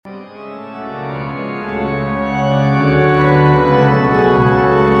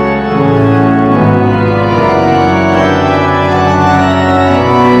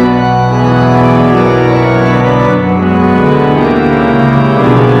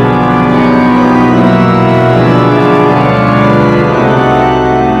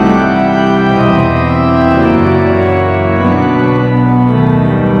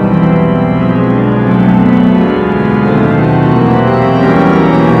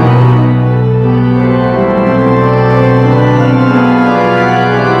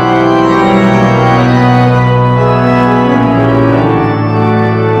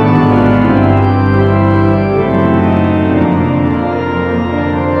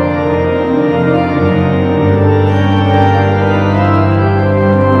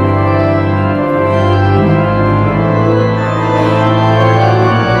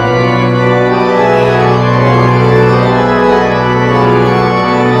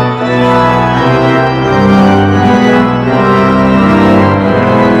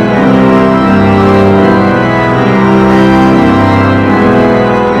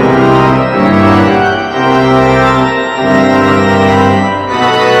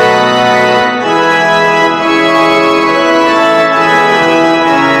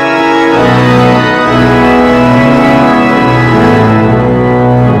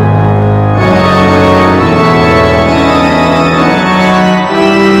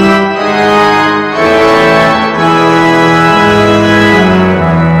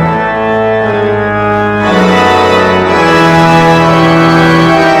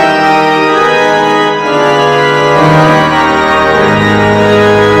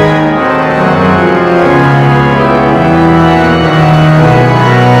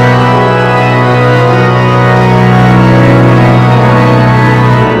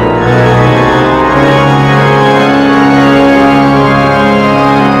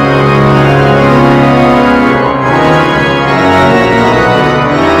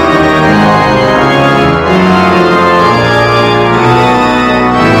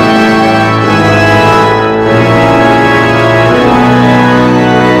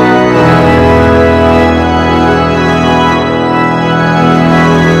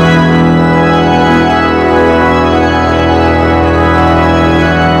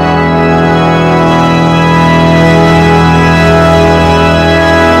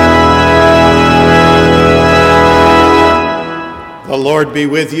Lord be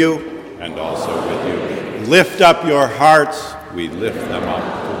with you, and also with you. Lift up your hearts. We lift them up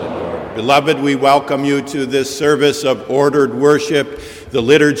to the Lord. Beloved, we welcome you to this service of ordered worship. The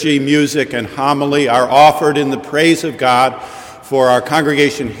liturgy, music, and homily are offered in the praise of God for our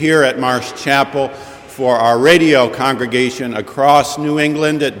congregation here at Marsh Chapel, for our radio congregation across New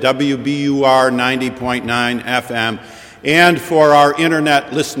England at WBUR 90.9 FM, and for our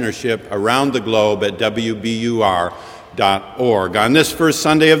internet listenership around the globe at WBUR.org. On this first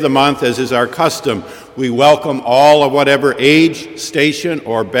Sunday of the month, as is our custom, we welcome all of whatever age, station,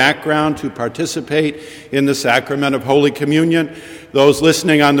 or background to participate in the sacrament of Holy Communion. Those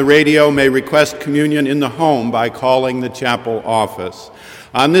listening on the radio may request communion in the home by calling the chapel office.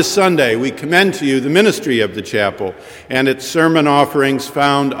 On this Sunday, we commend to you the ministry of the chapel and its sermon offerings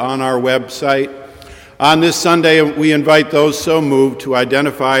found on our website. On this Sunday, we invite those so moved to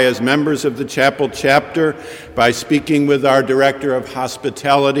identify as members of the chapel chapter by speaking with our Director of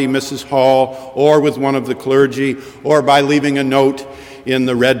Hospitality, Mrs. Hall, or with one of the clergy, or by leaving a note in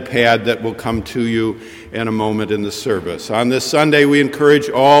the red pad that will come to you in a moment in the service. On this Sunday, we encourage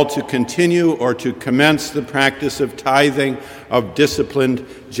all to continue or to commence the practice of tithing, of disciplined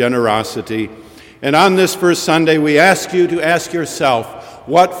generosity. And on this first Sunday, we ask you to ask yourself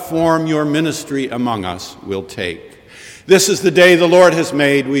what form your ministry among us will take. This is the day the Lord has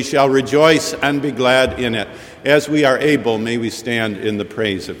made. We shall rejoice and be glad in it. As we are able, may we stand in the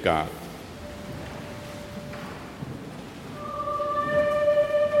praise of God.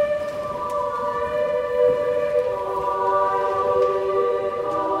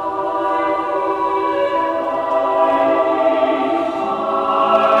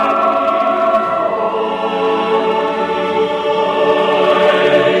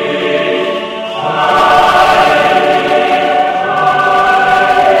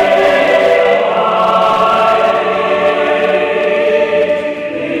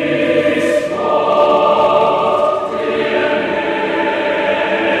 Amen.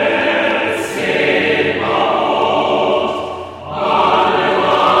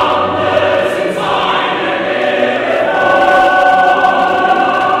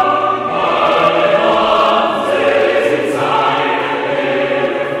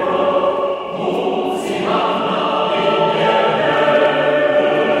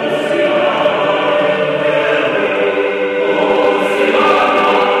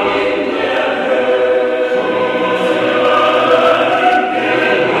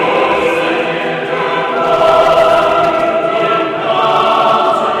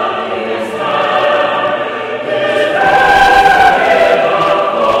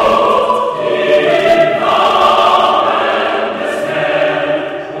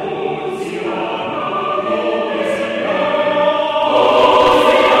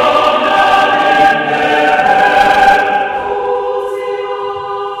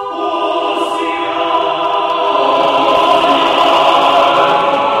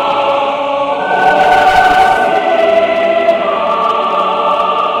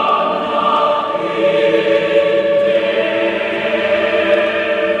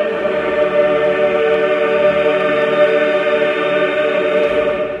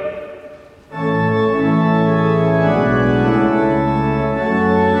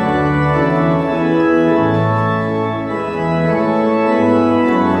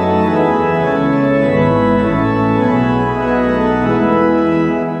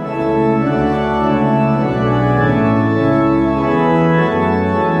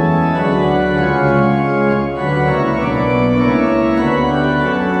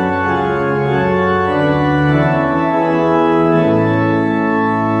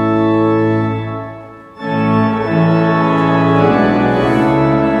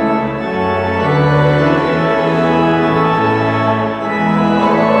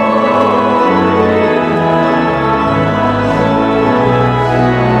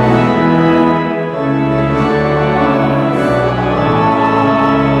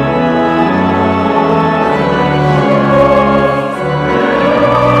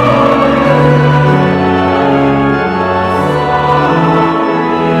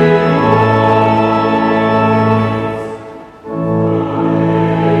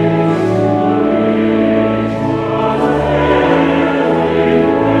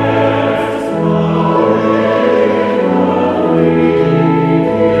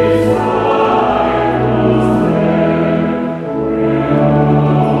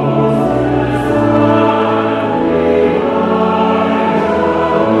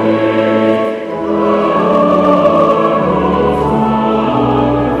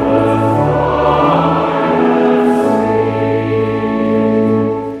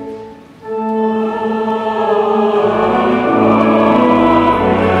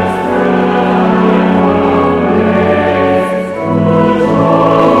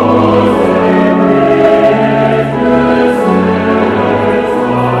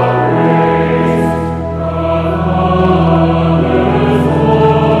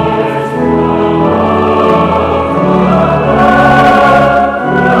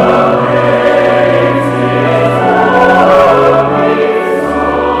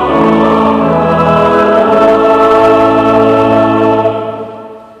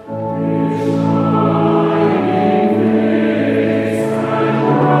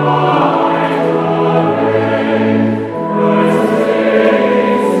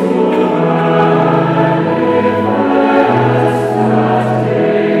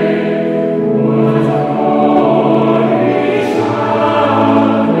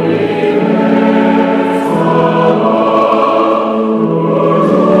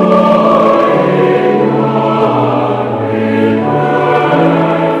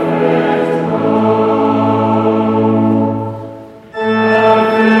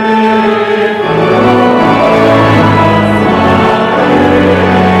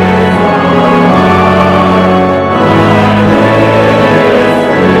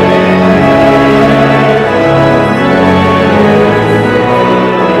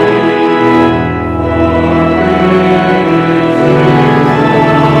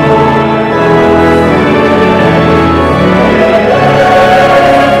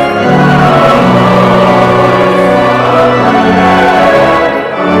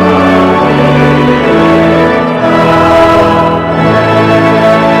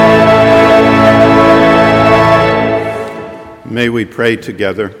 May we pray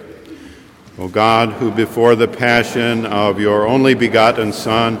together. O God, who before the passion of your only begotten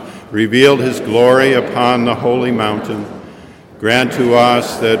Son revealed his glory upon the holy mountain, grant to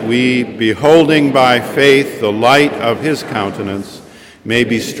us that we, beholding by faith the light of his countenance, may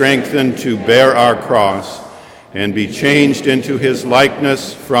be strengthened to bear our cross and be changed into his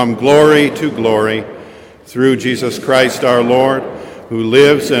likeness from glory to glory, through Jesus Christ our Lord, who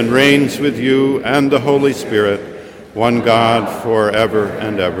lives and reigns with you and the Holy Spirit, one God, forever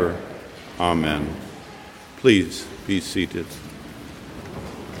and ever. Amen. Please be seated.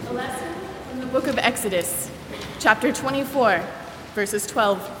 A lesson from the book of Exodus, chapter 24, verses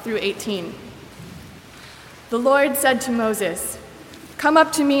 12 through 18. The Lord said to Moses, "Come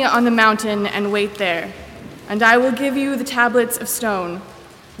up to me on the mountain and wait there, and I will give you the tablets of stone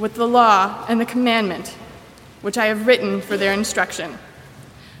with the law and the commandment, which I have written for their instruction."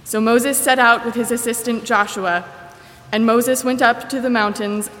 So Moses set out with his assistant Joshua, and Moses went up to the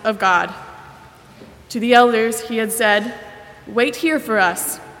mountains of God. To the elders he had said, "Wait here for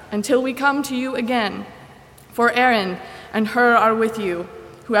us until we come to you again, for Aaron and Hur are with you.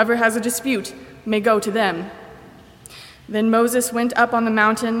 Whoever has a dispute may go to them." Then Moses went up on the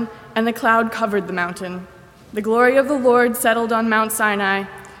mountain, and the cloud covered the mountain. The glory of the Lord settled on Mount Sinai,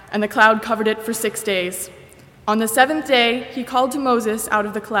 and the cloud covered it for 6 days. On the 7th day he called to Moses out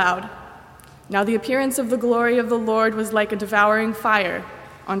of the cloud. Now the appearance of the glory of the Lord was like a devouring fire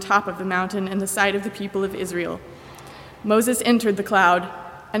on top of the mountain in the sight of the people of Israel. Moses entered the cloud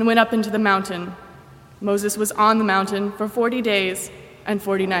and went up into the mountain. Moses was on the mountain for 40 days and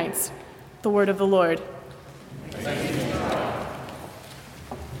 40 nights. The word of the Lord. Thank you.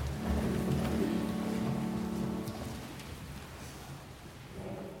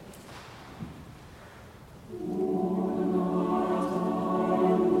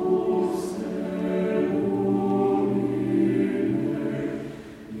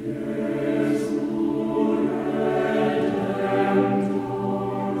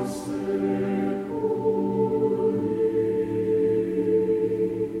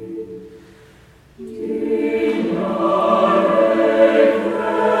 King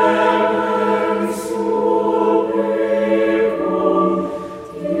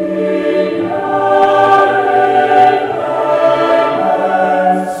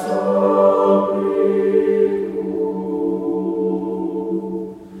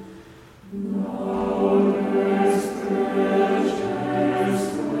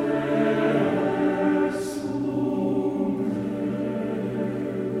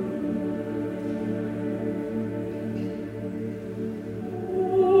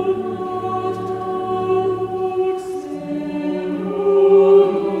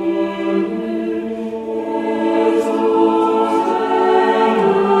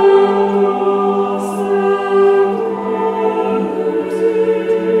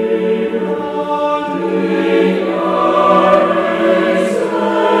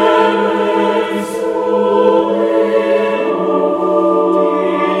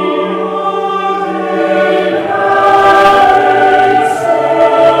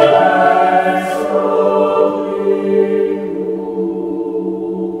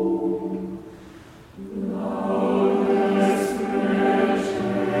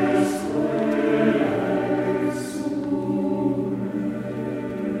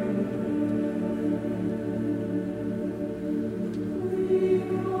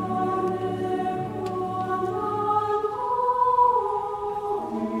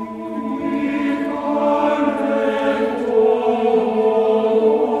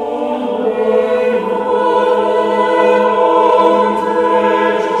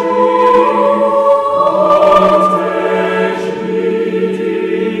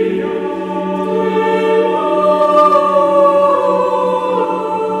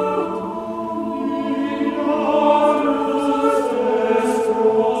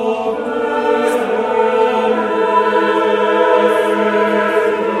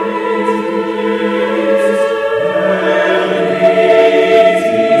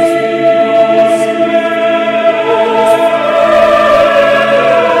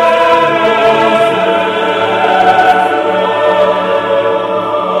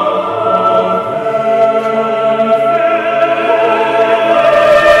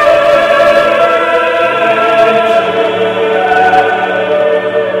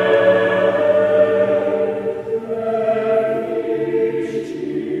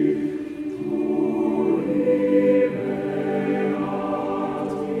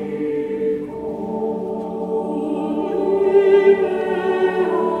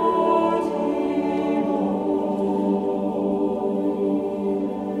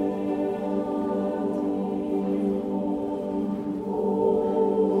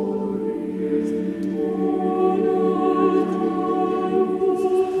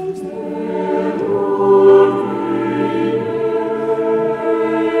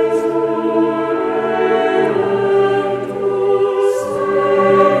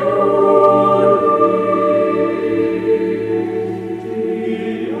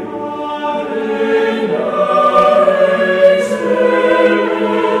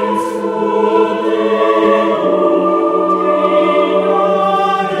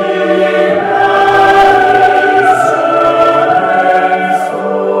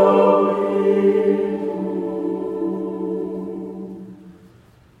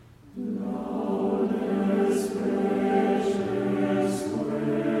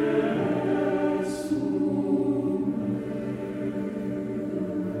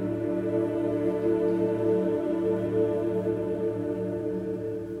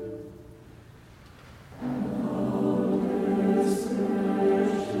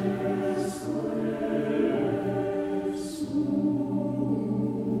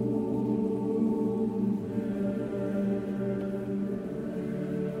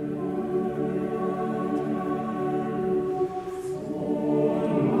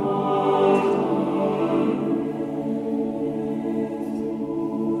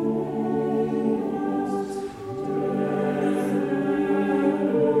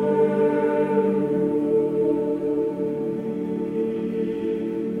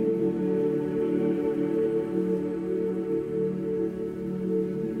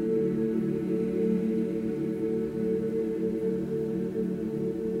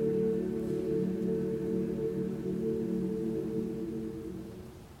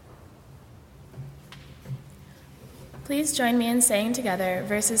Please join me in saying together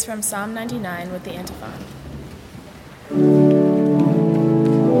verses from Psalm 99 with the antiphon.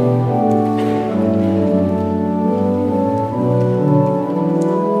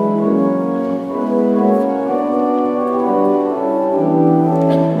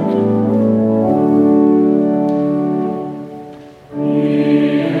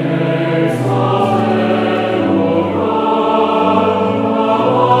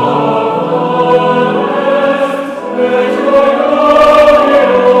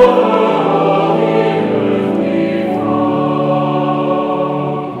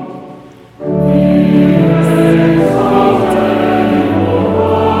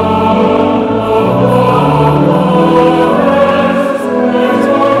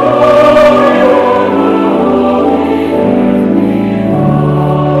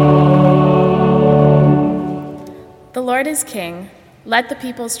 King, let the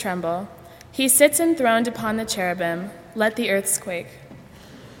peoples tremble. He sits enthroned upon the cherubim, let the earths quake.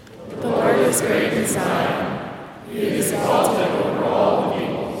 The Lord is great in Zion, he is exalted over all the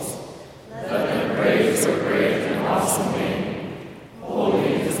peoples. Let them praise your great and awesome name.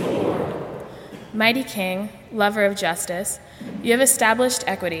 Holy is the Lord. Mighty King, lover of justice, you have established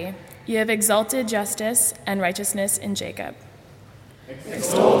equity. You have exalted justice and righteousness in Jacob.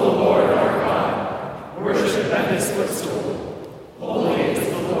 Extol the Lord our God. Worship at his footstool. Holy is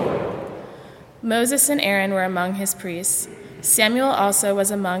the Lord. Moses and Aaron were among his priests. Samuel also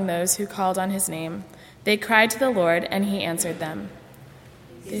was among those who called on his name. They cried to the Lord, and he answered them.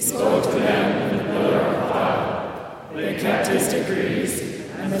 They spoke to them in the pillar of fire. They kept his decrees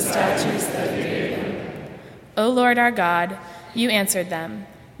and the statutes that he gave them. O Lord our God, you answered them.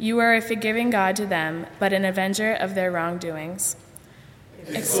 You are a forgiving God to them, but an avenger of their wrongdoings.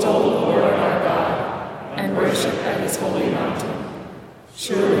 Extol the Lord our God, and worship at his holy mountain.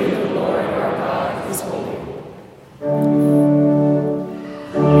 Surely the Lord our God is holy.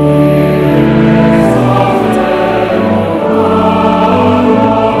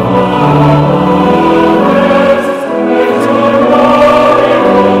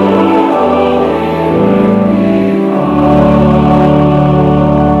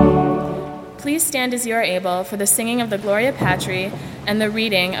 Please stand as you are able for the singing of the Gloria Patri and the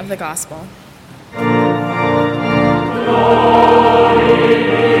reading of the Gospel.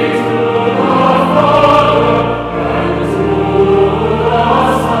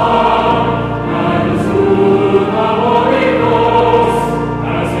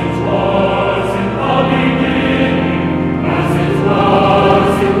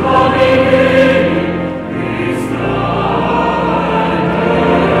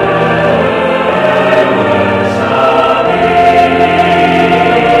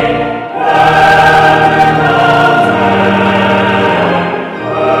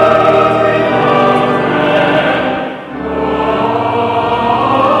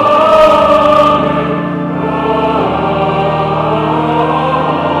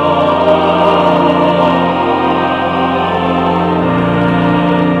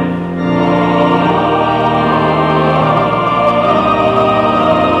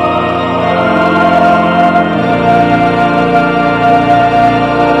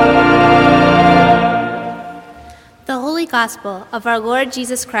 Gospel of our Lord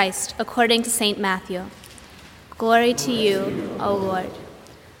Jesus Christ according to St. Matthew. Glory to you, O Lord.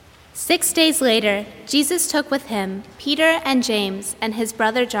 6 days later, Jesus took with him Peter and James and his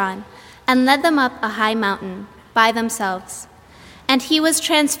brother John and led them up a high mountain by themselves. And he was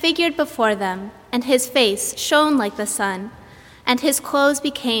transfigured before them, and his face shone like the sun, and his clothes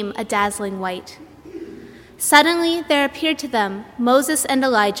became a dazzling white. Suddenly there appeared to them Moses and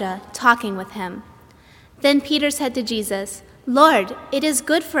Elijah talking with him. Then Peter said to Jesus, "Lord, it is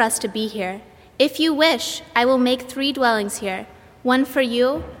good for us to be here. If you wish, I will make 3 dwellings here, one for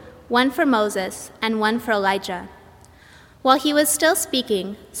you, one for Moses, and one for Elijah." While he was still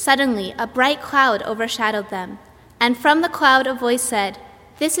speaking, suddenly a bright cloud overshadowed them, and from the cloud a voice said,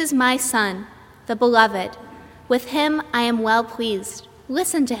 "This is my Son, the Beloved. With him I am well pleased.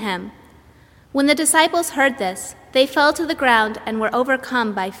 Listen to him." When the disciples heard this, they fell to the ground and were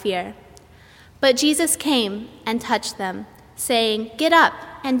overcome by fear. But Jesus came and touched them, saying, "Get up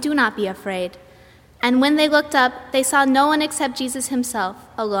and do not be afraid." And when they looked up, they saw no one except Jesus himself,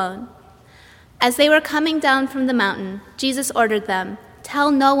 alone. As they were coming down from the mountain, Jesus ordered them,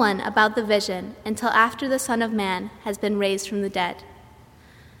 "Tell no one about the vision until after the Son of Man has been raised from the dead."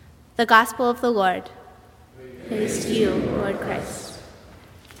 The Gospel of the Lord. Praise to you, Lord Christ.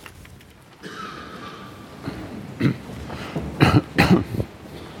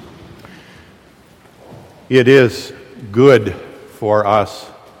 It is good for us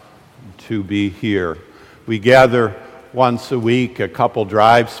to be here. We gather once a week. A couple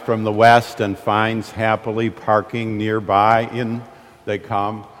drives from the west and finds happily parking nearby. In they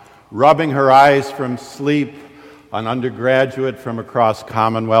come. Rubbing her eyes from sleep, an undergraduate from across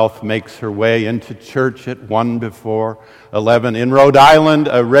Commonwealth makes her way into church at 11:45. In Rhode Island,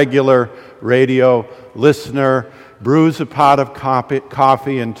 a regular radio listener brews a pot of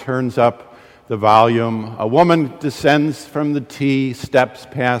coffee and turns up the volume. A woman descends from the tea, steps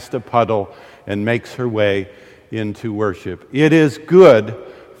past a puddle, and makes her way into worship. It is good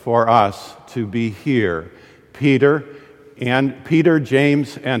for us to be here. Peter,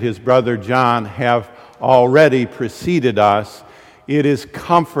 James, and his brother John have already preceded us. It is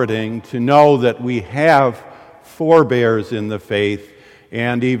comforting to know that we have forebears in the faith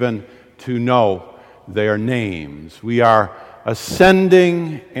and even to know their names. We are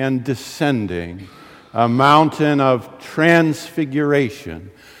ascending and descending a mountain of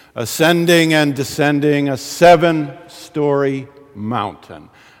transfiguration, ascending and descending a 7-story mountain,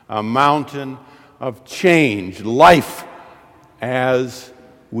 a mountain of change, life as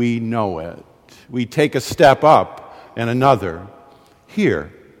we know it. We take a step up and another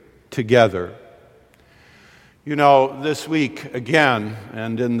here together. You know, this week again,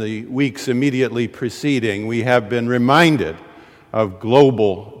 and in the weeks immediately preceding, we have been reminded of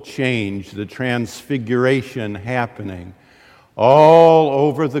global change, the transfiguration happening all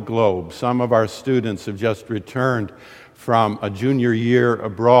over the globe. Some of our students have just returned from a junior year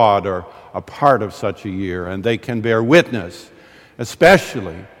abroad or a part of such a year, and they can bear witness,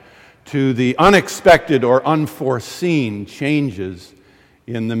 especially to the unexpected or unforeseen changes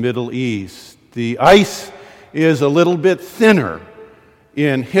in the Middle East. The ice is a little bit thinner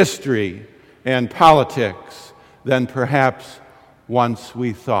in history and politics than perhaps once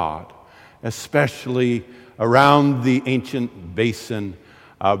we thought, especially around the ancient basin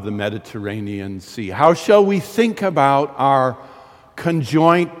of the Mediterranean Sea. How shall we think about our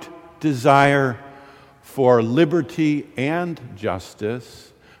conjoint desire for liberty and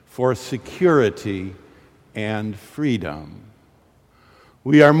justice, for security and freedom?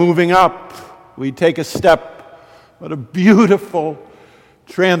 We are moving up. We take a step. What a beautiful,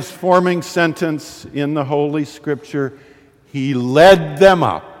 transforming sentence in the Holy Scripture. He led them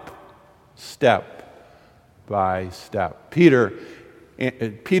up step by step. Peter,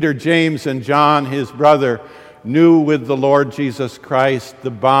 James, and John, his brother, knew with the Lord Jesus Christ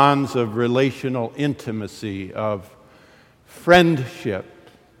the bonds of relational intimacy, of friendship.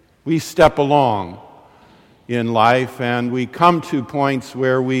 We step along in life and we come to points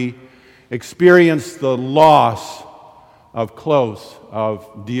where we experience the loss of close,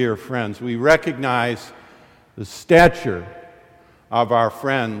 of dear friends. We recognize the stature of our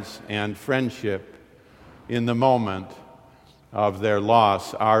friends and friendship in the moment of their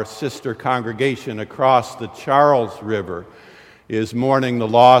loss. Our sister congregation across the Charles River is mourning the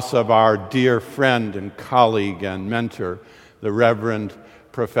loss of our dear friend and colleague and mentor, the Reverend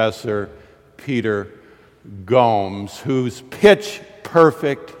Professor Peter Gomes, whose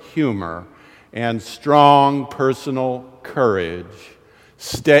pitch-perfect humor and strong personal courage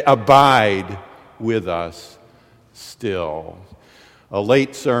abide with us still. A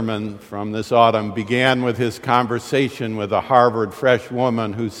late sermon from this autumn began with his conversation with a Harvard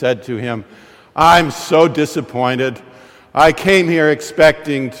freshwoman who said to him, "I'm so disappointed. I came here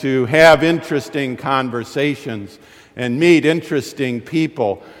expecting to have interesting conversations and meet interesting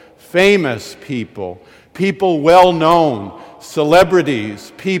people, famous people, people well known,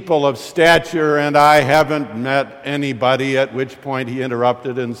 celebrities, people of stature, and I haven't met anybody," at which point he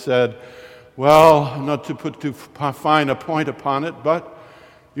interrupted and said, "Well, not to put too fine a point upon it, but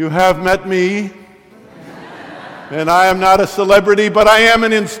you have met me, and I am not a celebrity, but I am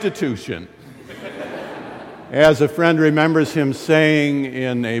an institution." As a friend remembers him saying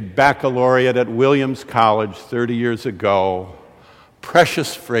in a baccalaureate at Williams College 30 years ago,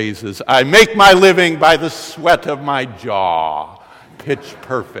 precious phrases, "I make my living by the sweat of my jaw,"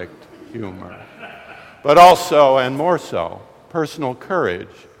 pitch-perfect humor. But also, and more so, personal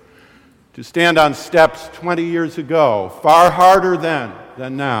courage to stand on steps 20 years ago, far harder then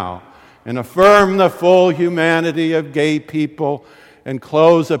than now, and affirm the full humanity of gay people and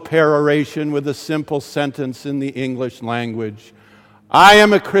close a peroration with a simple sentence in the English language, "I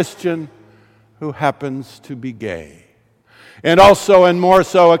am a Christian who happens to be gay." And also, and more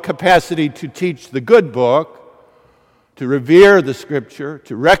so, a capacity to teach the good book, to revere the Scripture,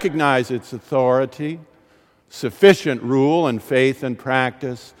 to recognize its authority, sufficient rule and faith and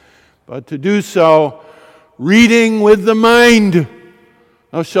practice, but to do so reading with the mind.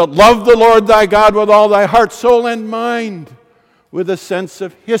 Thou shalt love the Lord thy God with all thy heart, soul, and mind, with a sense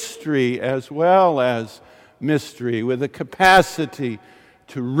of history as well as mystery with a capacity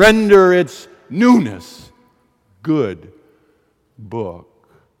to render its newness good book.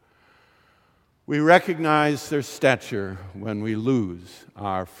 We recognize their stature when we lose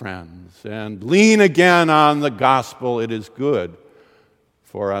our friends and lean again on the gospel. It is good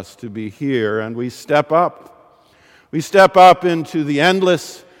for us to be here, and we step up. We step up into the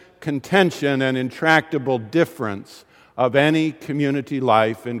endless contention and intractable difference of any community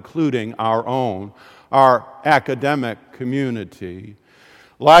life, including our own, our academic community.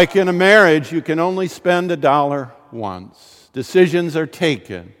 Like in a marriage, you can only spend $1 once. Decisions are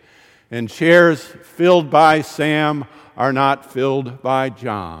taken, and chairs filled by Sam are not filled by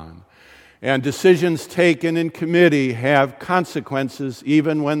John. And decisions taken in committee have consequences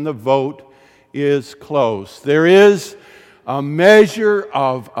even when the vote is close. There is a measure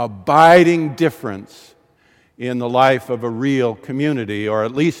of abiding difference in the life of a real community, or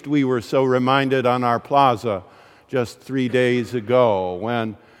at least we were so reminded on our plaza just 3 days ago,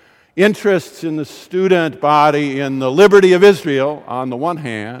 when interests in the student body in the liberty of Israel, on the one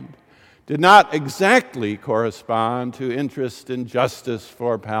hand, did not exactly correspond to interest in justice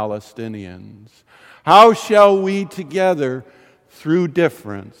for Palestinians. How shall we together, through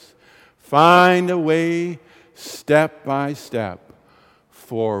difference, find a way step by step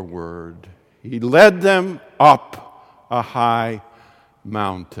forward? He led them up a high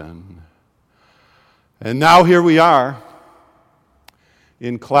mountain. And now here we are,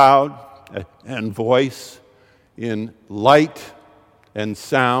 in cloud and voice, in light and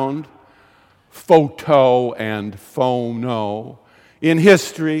sound, photo and phono, in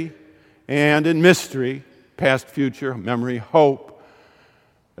history and in mystery, past, future, memory, hope,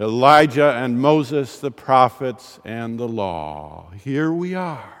 Elijah and Moses, the prophets, and the law. Here we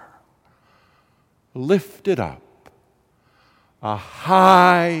are, lifted up, a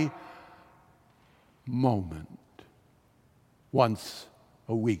high moment, once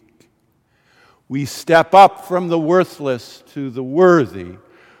a week. We step up from the worthless to the worthy.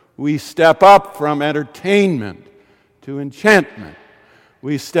 We step up from entertainment to enchantment.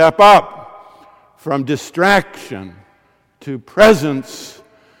 We step up from distraction to presence,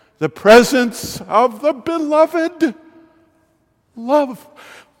 the presence of the beloved. Love,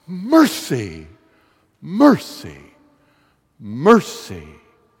 mercy, mercy, mercy.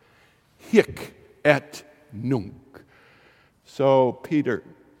 Hic et nunc. So Peter,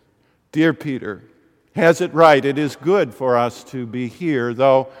 dear Peter, has it right. It is good for us to be here,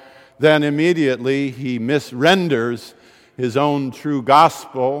 though then immediately he misrenders his own true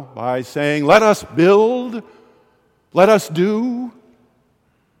gospel by saying, let us build, let us do.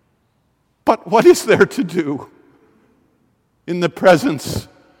 But what is there to do in the presence,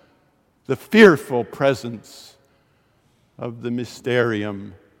 the fearful presence of the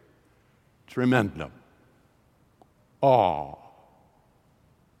mysterium tremendum? Awe,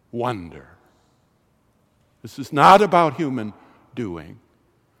 wonder. This is not about human doing.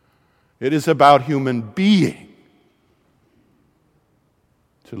 It is about human being.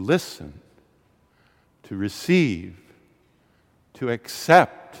 To listen, to receive, to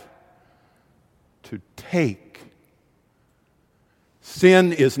accept, to take.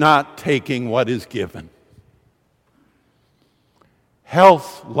 Sin is not taking what is given.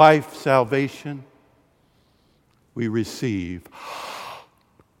 Health, life, salvation, we receive.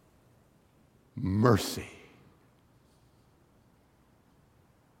 Mercy.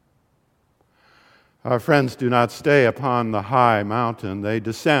 Our friends do not stay upon the high mountain. They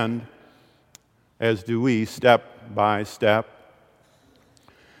descend, as do we, step by step.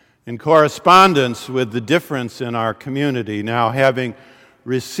 In correspondence with the difference in our community, now having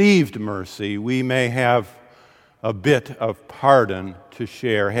received mercy, we may have a bit of pardon to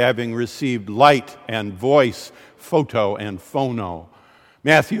share, having received light and voice, photo and phono.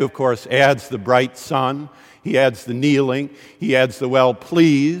 Matthew, of course, adds the bright sun. He adds the kneeling. He adds the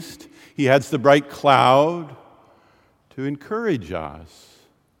well-pleased. He adds the bright cloud to encourage us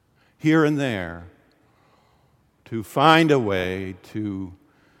here and there to find a way to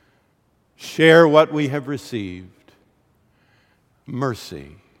share what we have received.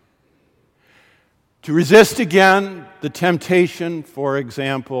 Mercy. To resist again the temptation, for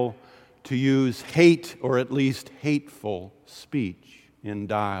example, to use hate or at least hateful speech in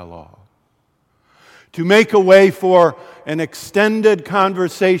dialogue. To make a way for an extended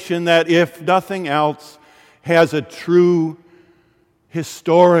conversation that, if nothing else, has a true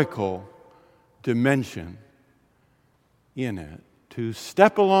historical dimension in it. To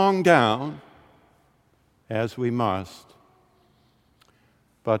step along down, as we must,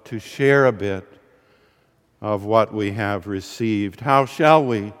 but to share a bit of what we have received. How shall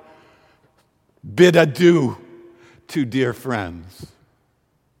we bid adieu to dear friends.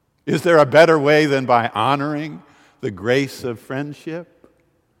 Is there a better way than by honoring the grace of friendship?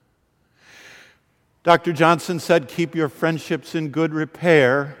 Dr. Johnson said, keep your friendships in good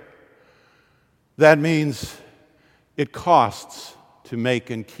repair. That means it costs to make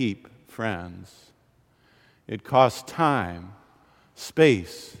and keep friends. It costs time,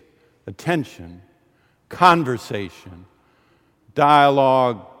 space, attention, conversation,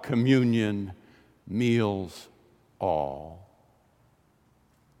 dialogue, communion, meals, all.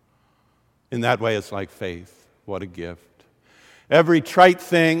 In that way, it's like faith. What a gift. Every trite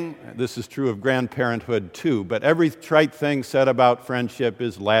thing, this is true of grandparenthood too, but every trite thing said about friendship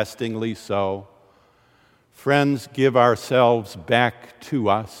is lastingly so. Friends give ourselves back to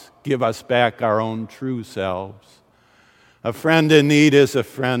us, give us back our own true selves. A friend in need is a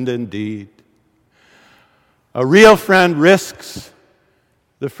friend indeed. A real friend risks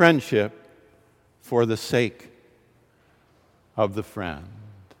the friendship for the sake of the friend.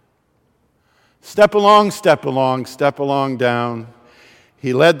 Step along, step along, step along down.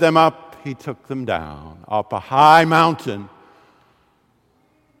 He led them up, he took them down, up a high mountain.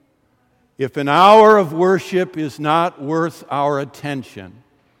 If an hour of worship is not worth our attention,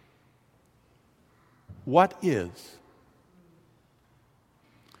 what is?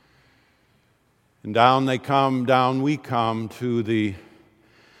 And down they come, down we come to the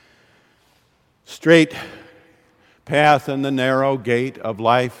straight path and the narrow gate of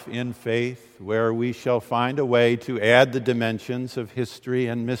life in faith, where we shall find a way to add the dimensions of history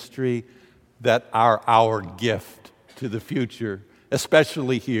and mystery that are our gift to the future,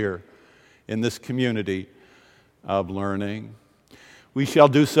 especially here in this community of learning. We shall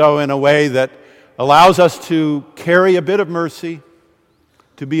do so in a way that allows us to carry a bit of mercy,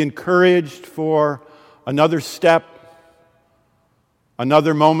 to be encouraged for another step,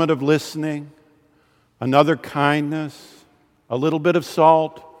 another moment of listening, another kindness, a little bit of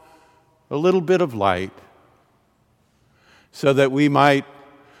salt, a little bit of light, so that we might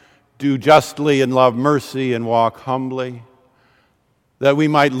do justly and love mercy and walk humbly, that we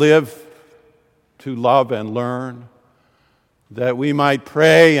might live to love and learn, that we might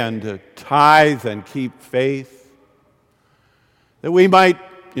pray and tithe and keep faith, that we might,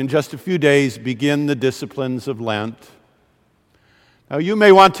 in just a few days, begin the disciplines of Lent. Now, you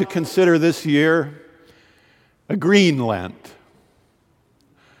may want to consider this year a green Lent.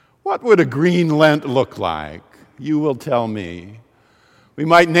 What would a green Lent look like? You will tell me. We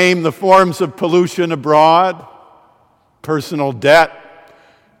might name the forms of pollution abroad, personal debt,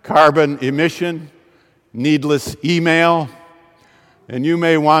 carbon emission, needless email, and you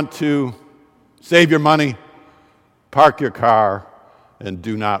may want to save your money, park your car, and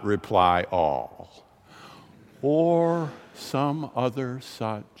do not reply all. Or some other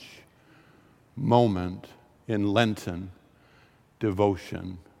such moment in Lenten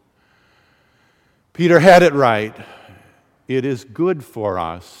devotion. Peter had it right. It is good for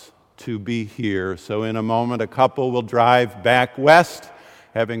us to be here. So in a moment, a couple will drive back west,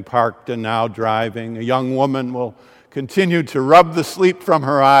 having parked and now driving. A young woman will continue to rub the sleep from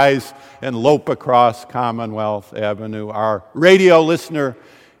her eyes and lope across Commonwealth Avenue. Our radio listener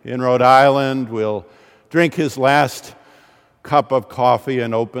in Rhode Island will drink his last cup of coffee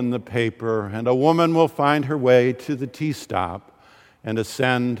and open the paper, and a woman will find her way to the tea stop and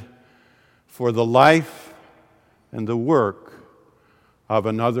ascend for the life and the work of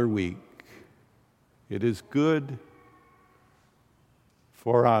another week. It is good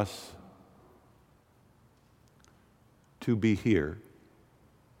for us to be here.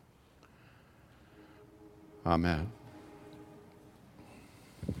 Amen.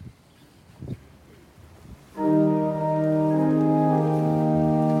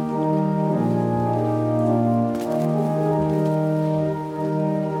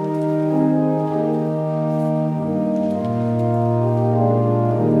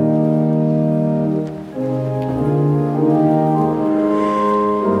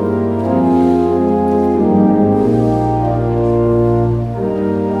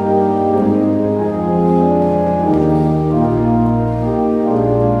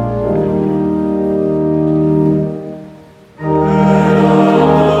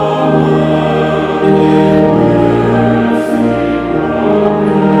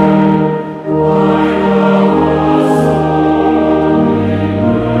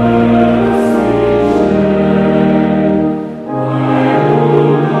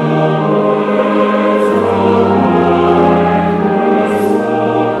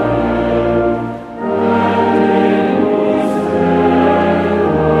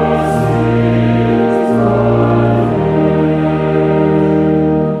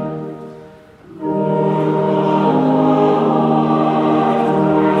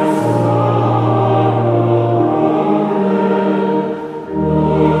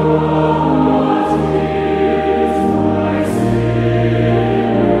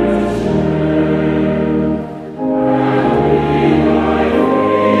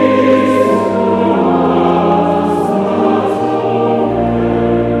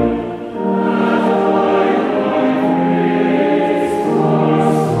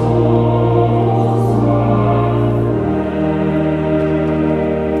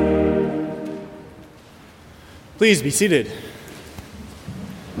 Please be seated.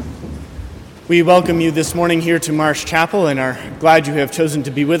 We welcome you this morning here to Marsh Chapel and are glad you have chosen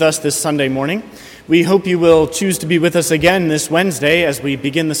to be with us this Sunday morning. We hope you will choose to be with us again this Wednesday as we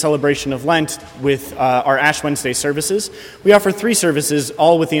begin the celebration of Lent with our Ash Wednesday services. We offer 3 services,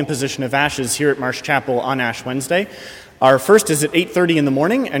 all with the imposition of ashes here at Marsh Chapel on Ash Wednesday. Our first is at 8:30 in the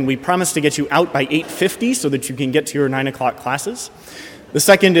morning, and we promise to get you out by 8:50 so that you can get to your 9 o'clock classes. The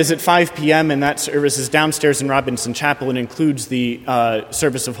second is at 5 p.m., and that service is downstairs in Robinson Chapel and includes the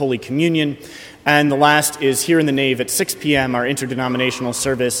service of Holy Communion. And the last is here in the nave at 6 p.m., our interdenominational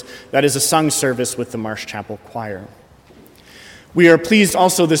service. That is a sung service with the Marsh Chapel Choir. We are pleased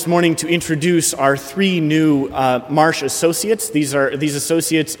also this morning to introduce our 3 new Marsh associates. These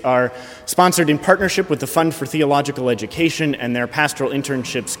associates are sponsored in partnership with the Fund for Theological Education and their Pastoral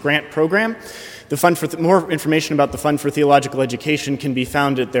Internships Grant Program. More information about the Fund for Theological Education can be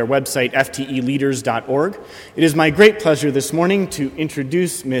found at their website, fteleaders.org. It is my great pleasure this morning to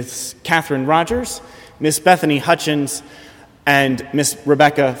introduce Miss Catherine Rogers, Miss Bethany Hutchins, and Miss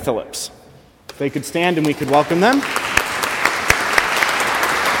Rebecca Phillips. If they could stand and we could welcome them.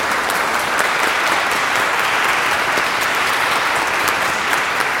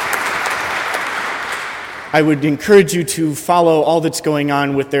 I would encourage you to follow all that's going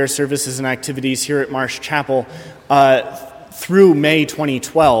on with their services and activities here at Marsh Chapel through May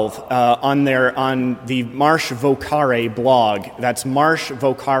 2012 on the Marsh Vocare blog. That's Marsh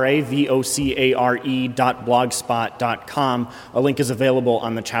Vocare, vocare.blogspot.com. A link is available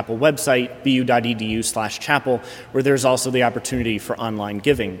on the chapel website, bu.edu/chapel, where there's also the opportunity for online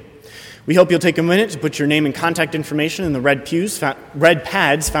giving. We hope you'll take a minute to put your name and contact information in the red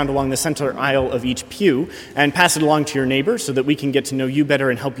pads found along the center aisle of each pew and pass it along to your neighbor so that we can get to know you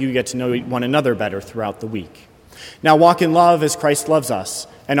better and help you get to know one another better throughout the week. Now walk in love as Christ loves us,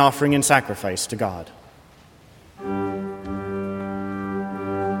 an offering and sacrifice to God.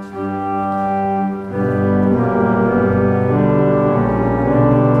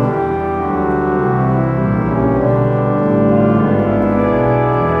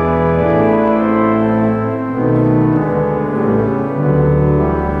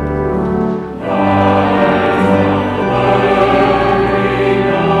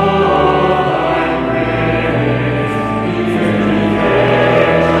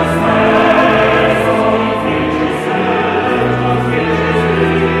 For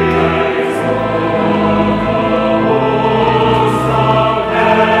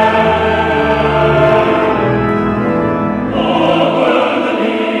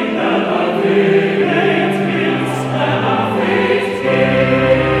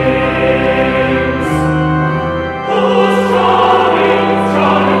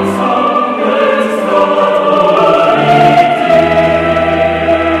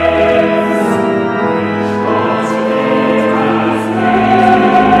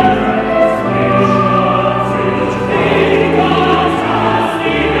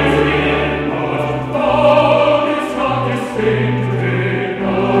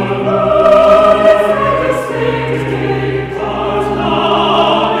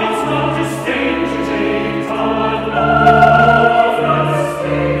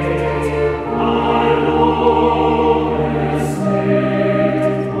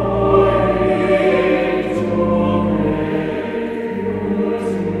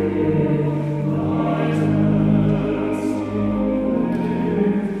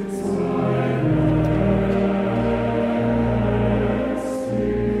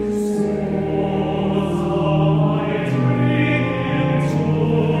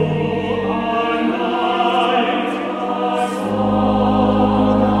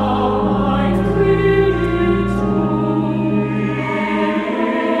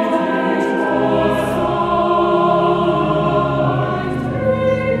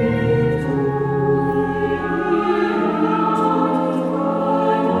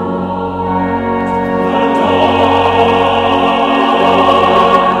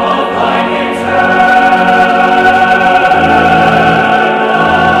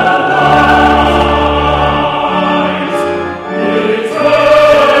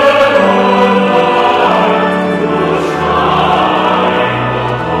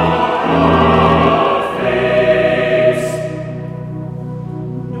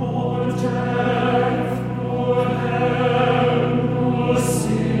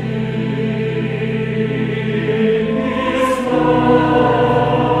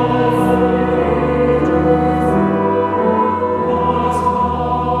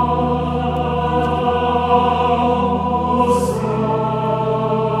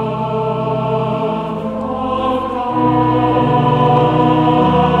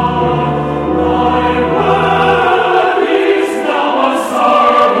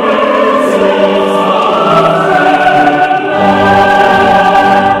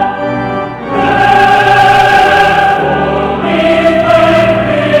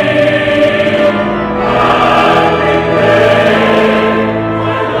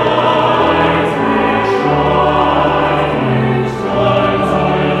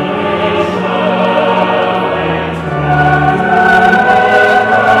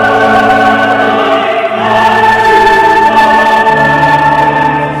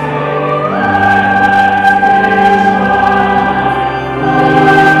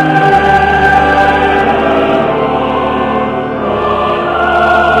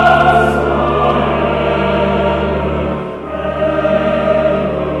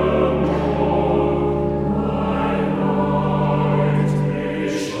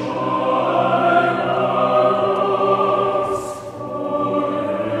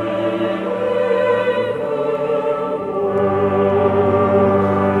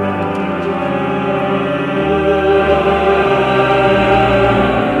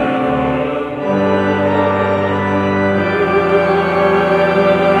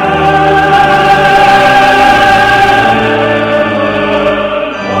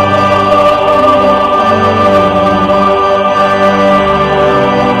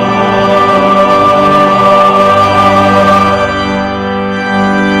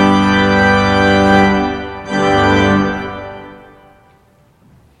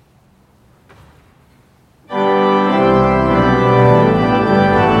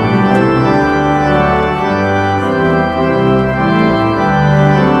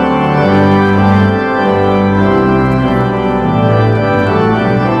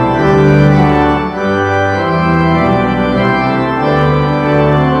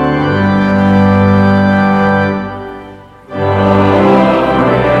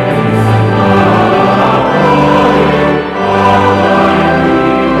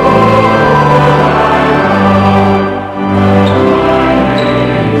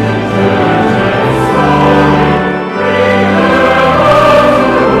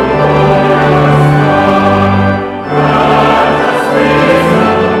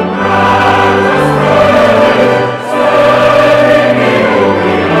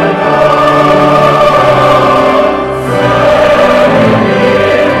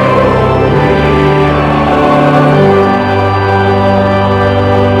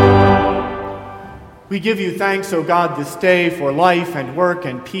We give you thanks, O God, this day for life and work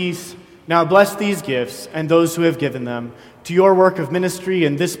and peace. Now bless these gifts and those who have given them to your work of ministry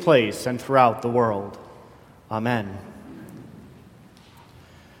in this place and throughout the world. Amen.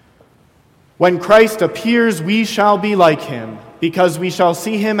 When Christ appears, we shall be like him, because we shall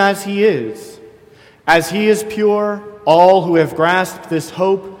see him as he is. As he is pure, all who have grasped this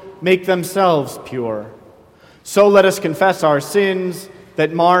hope make themselves pure. So let us confess our sins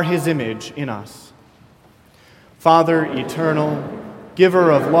that mar his image in us. Father eternal, giver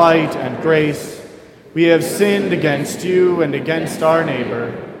of light and grace, we have sinned against you and against our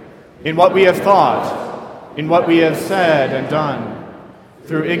neighbor, in what we have thought, in what we have said and done,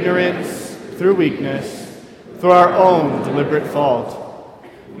 through ignorance, through weakness, through our own deliberate fault.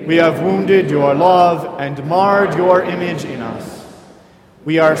 We have wounded your love and marred your image in us.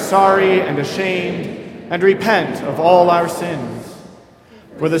 We are sorry and ashamed and repent of all our sins.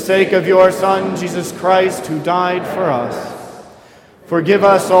 For the sake of your Son, Jesus Christ, who died for us, forgive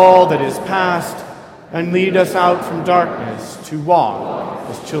us all that is past and lead us out from darkness to walk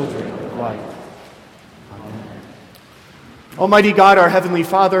as children of light. Amen. Almighty God, our Heavenly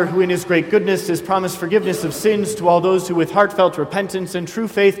Father, who in his great goodness has promised forgiveness of sins to all those who with heartfelt repentance and true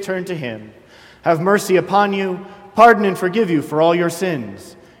faith turn to him, have mercy upon you, pardon and forgive you for all your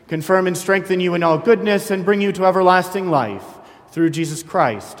sins, confirm and strengthen you in all goodness, and bring you to everlasting life, through Jesus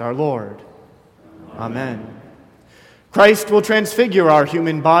Christ our Lord. Amen. Christ will transfigure our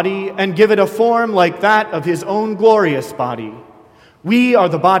human body and give it a form like that of his own glorious body. We are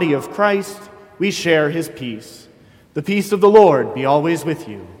the body of Christ. We share his peace. The peace of the Lord be always with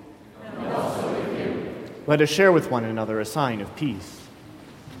you. And also with you. Let us share with one another a sign of peace.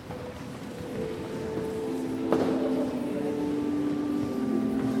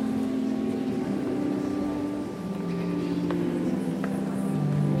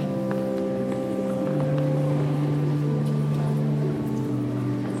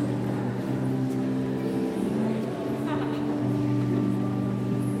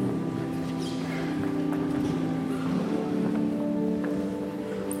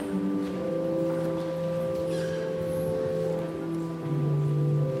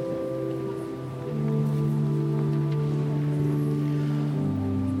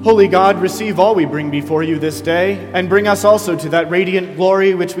 Holy God, receive all we bring before you this day, and bring us also to that radiant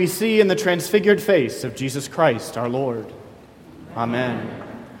glory which we see in the transfigured face of Jesus Christ our Lord. Amen.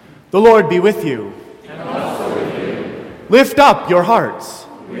 The Lord be with you. And also with you. Lift up your hearts.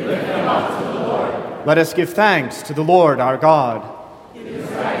 We lift them up to the Lord. Let us give thanks to the Lord our God. It is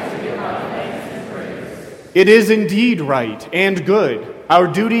right to give our thanks and praise. It is indeed right and good, our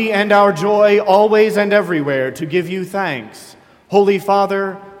duty and our joy, always and everywhere, to give you thanks, Holy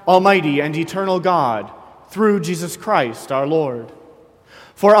Father, Almighty and eternal God, through Jesus Christ our Lord.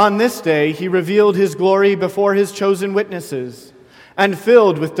 For on this day he revealed his glory before his chosen witnesses, and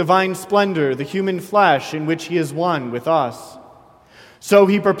filled with divine splendor the human flesh in which he is one with us. So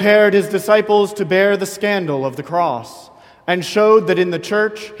he prepared his disciples to bear the scandal of the cross, and showed that in the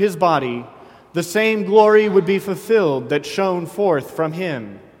church, his body, the same glory would be fulfilled that shone forth from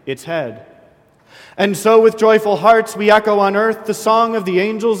him, its head. And so with joyful hearts we echo on earth the song of the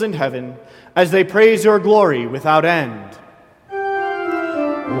angels in heaven, as they praise your glory without end.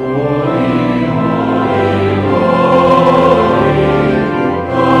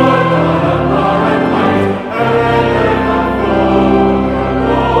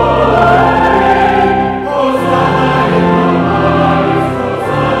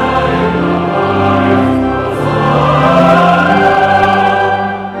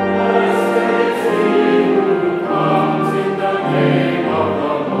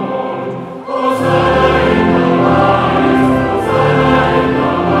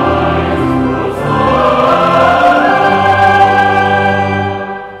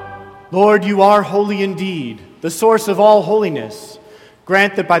 Lord, you are holy indeed, the source of all holiness.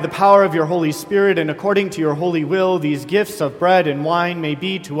 Grant that by the power of your Holy Spirit and according to your holy will, these gifts of bread and wine may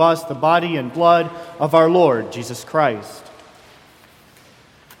be to us the body and blood of our Lord Jesus Christ,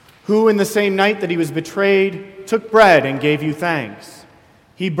 who in the same night that he was betrayed took bread and gave you thanks.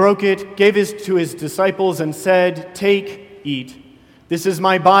 He broke it, gave it to his disciples, and said, "Take, eat. This is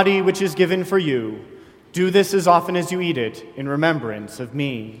my body which is given for you. Do this as often as you eat it in remembrance of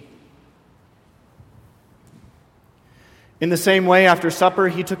me." In the same way, after supper,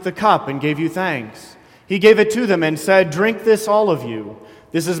 he took the cup and gave you thanks. He gave it to them and said, "Drink this, all of you.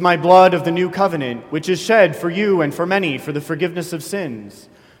 This is my blood of the new covenant, which is shed for you and for many for the forgiveness of sins.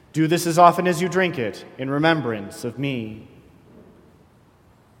 Do this as often as you drink it in remembrance of me."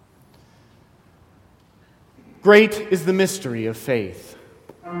 Great is the mystery of faith.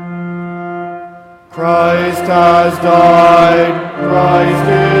 Christ has died, Christ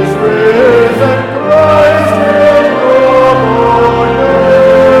is risen, Christ is risen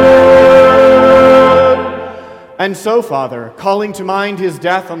again. And so, Father, calling to mind his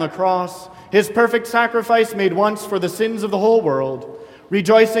death on the cross, his perfect sacrifice made once for the sins of the whole world,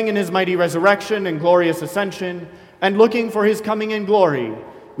 rejoicing in his mighty resurrection and glorious ascension, and looking for his coming in glory,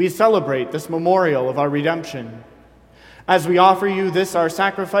 we celebrate this memorial of our redemption. As we offer you this our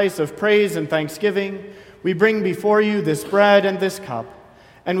sacrifice of praise and thanksgiving, we bring before you this bread and this cup,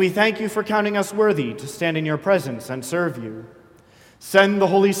 and we thank you for counting us worthy to stand in your presence and serve you. Send the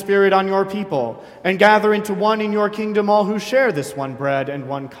Holy Spirit on your people, and gather into one in your kingdom all who share this one bread and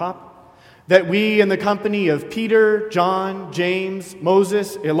one cup, that we, in the company of Peter, John, James,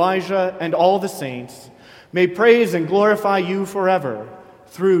 Moses, Elijah, and all the saints, may praise and glorify you forever,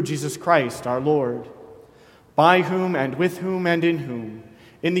 through Jesus Christ our Lord, by whom and with whom and in whom,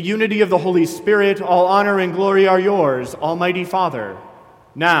 in the unity of the Holy Spirit, all honor and glory are yours, Almighty Father,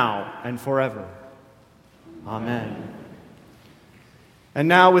 now and forever. Amen. And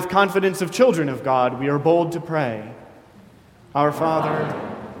now, with confidence of children of God, we are bold to pray. Our Father,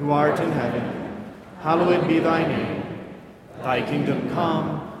 who art in heaven, hallowed be thy name. Thy kingdom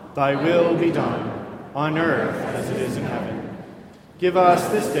come, thy will be done, on earth as it is in heaven. Give us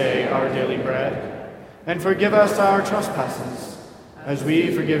this day our daily bread, and forgive us our trespasses, as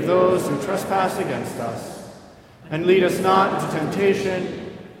we forgive those who trespass against us. And lead us not into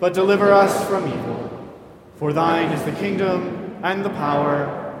temptation, but deliver us from evil. For thine is the kingdom, and the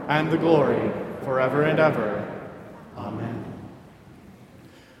power, and the glory, forever and ever. Amen.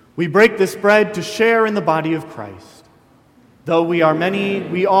 We break this bread to share in the body of Christ. Though we are many,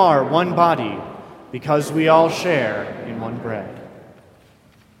 we are one body, because we all share in one bread.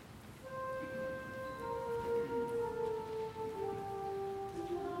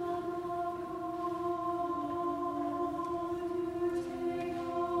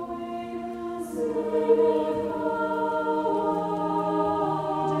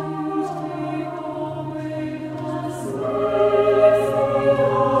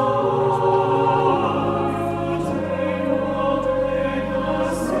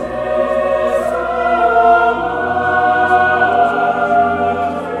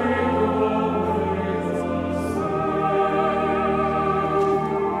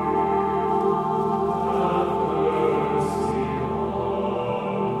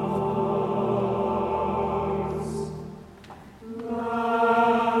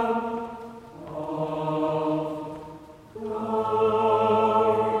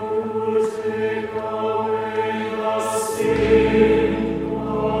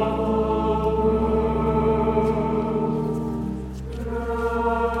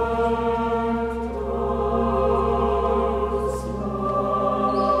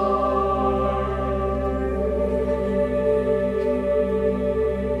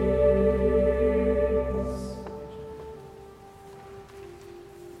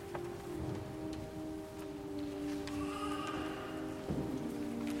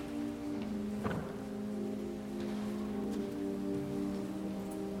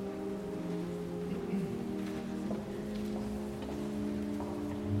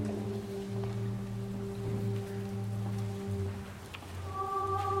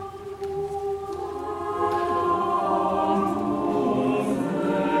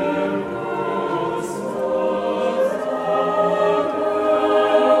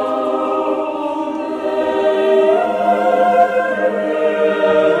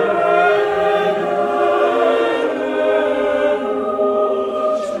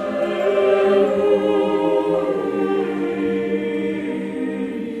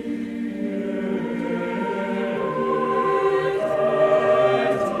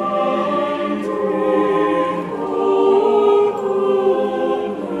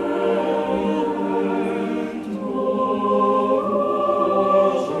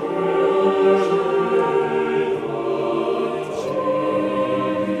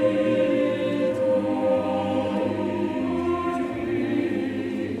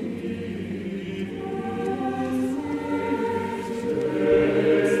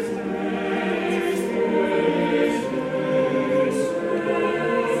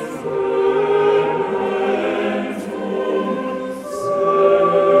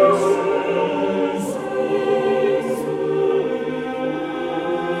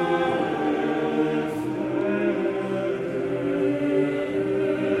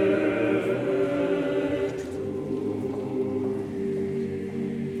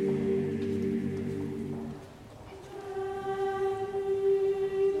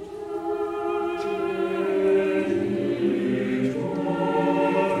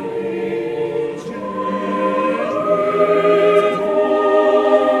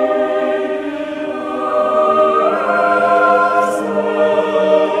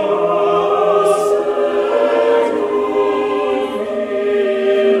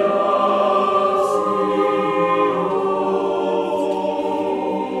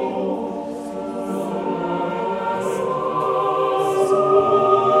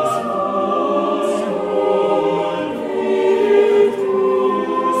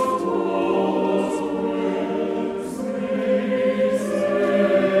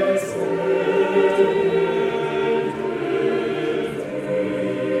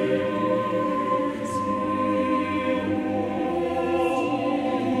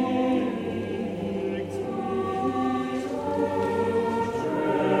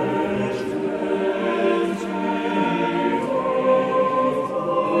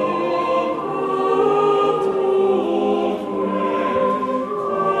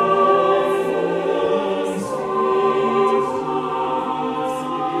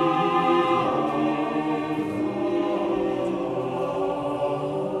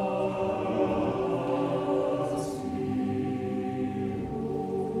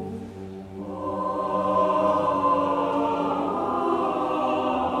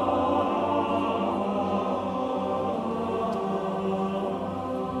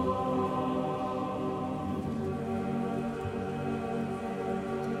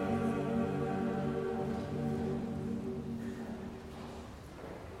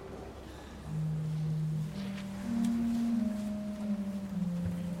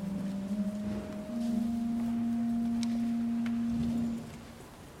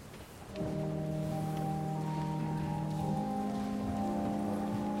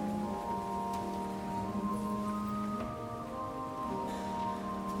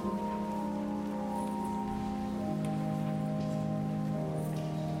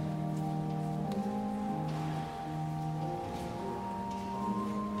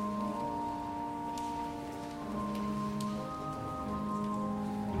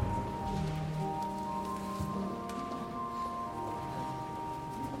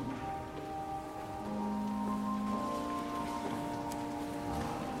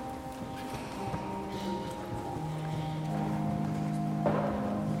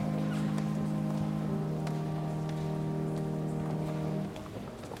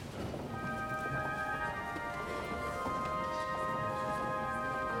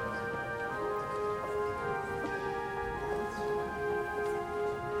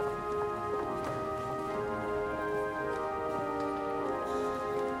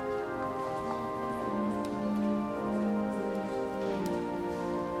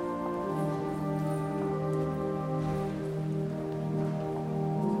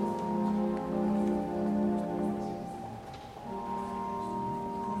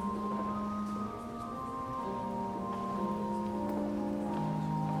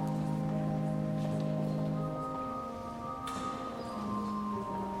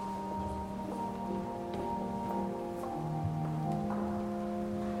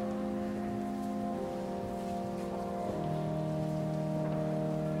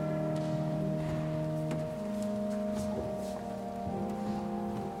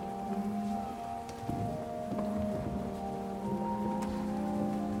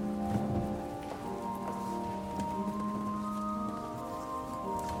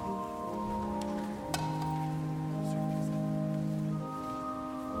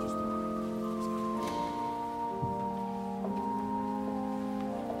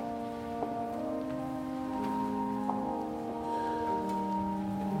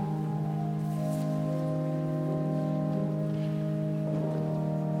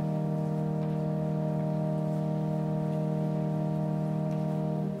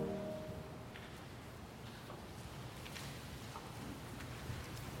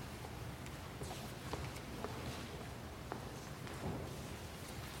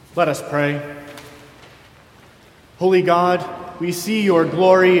 Let us pray. Holy God, we see your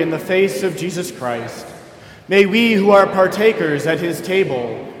glory in the face of Jesus Christ. May we who are partakers at his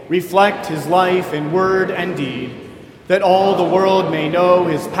table reflect his life in word and deed, that all the world may know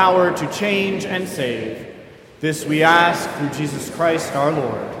his power to change and save. This we ask through Jesus Christ our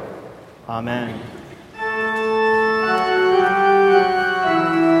Lord. Amen.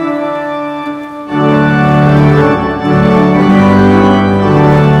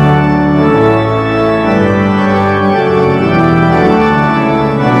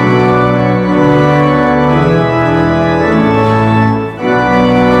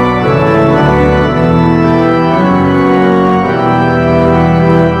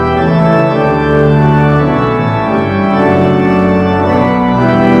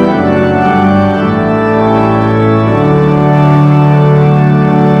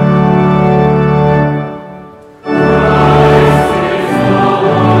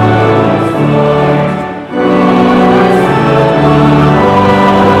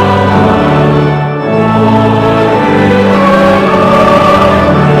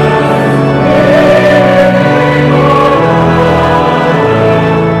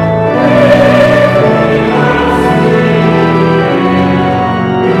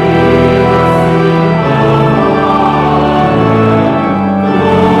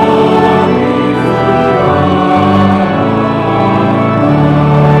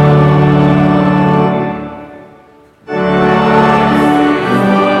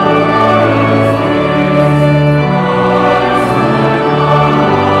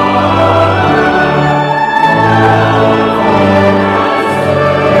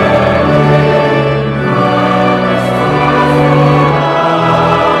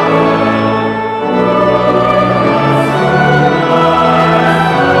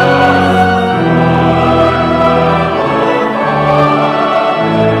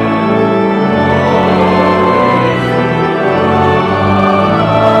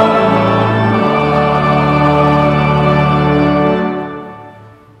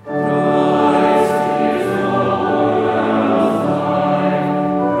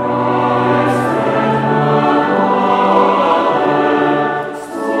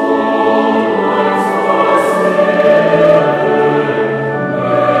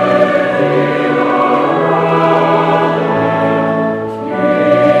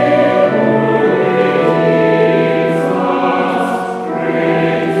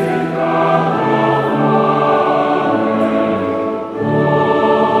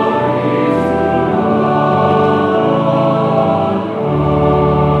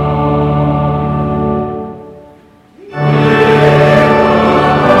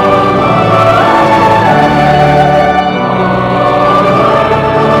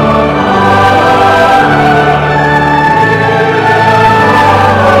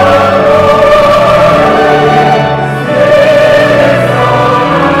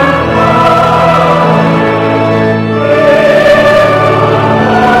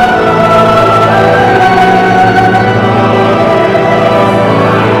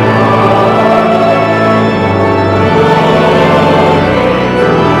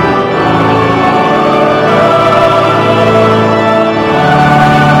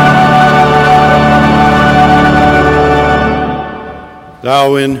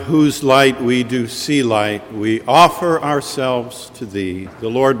 Thou in whose light we do see light, we offer ourselves to thee. The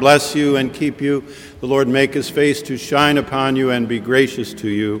Lord bless you and keep you. The Lord make his face to shine upon you and be gracious to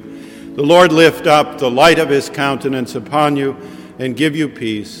you. The Lord lift up the light of his countenance upon you and give you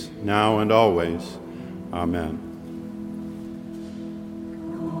peace now and always. Amen.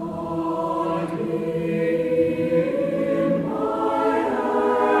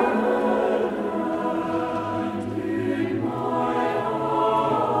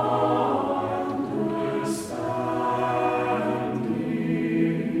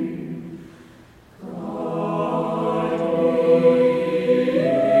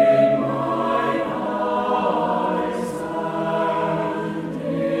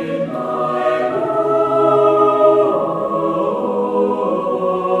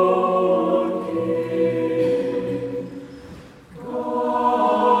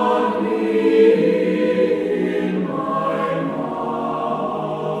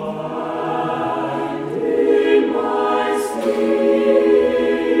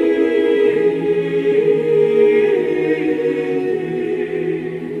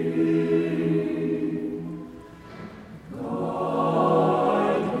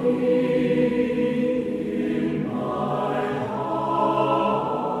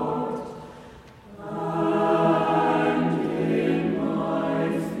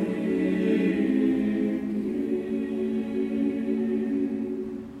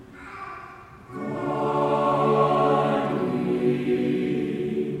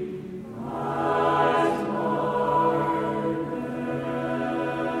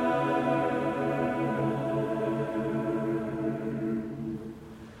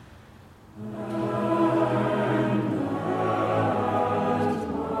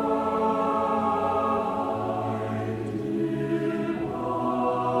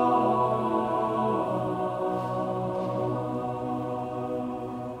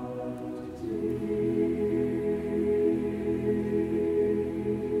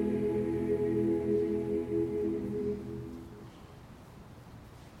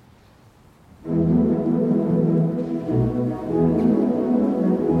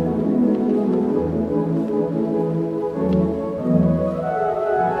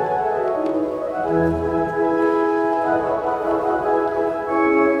 Amen.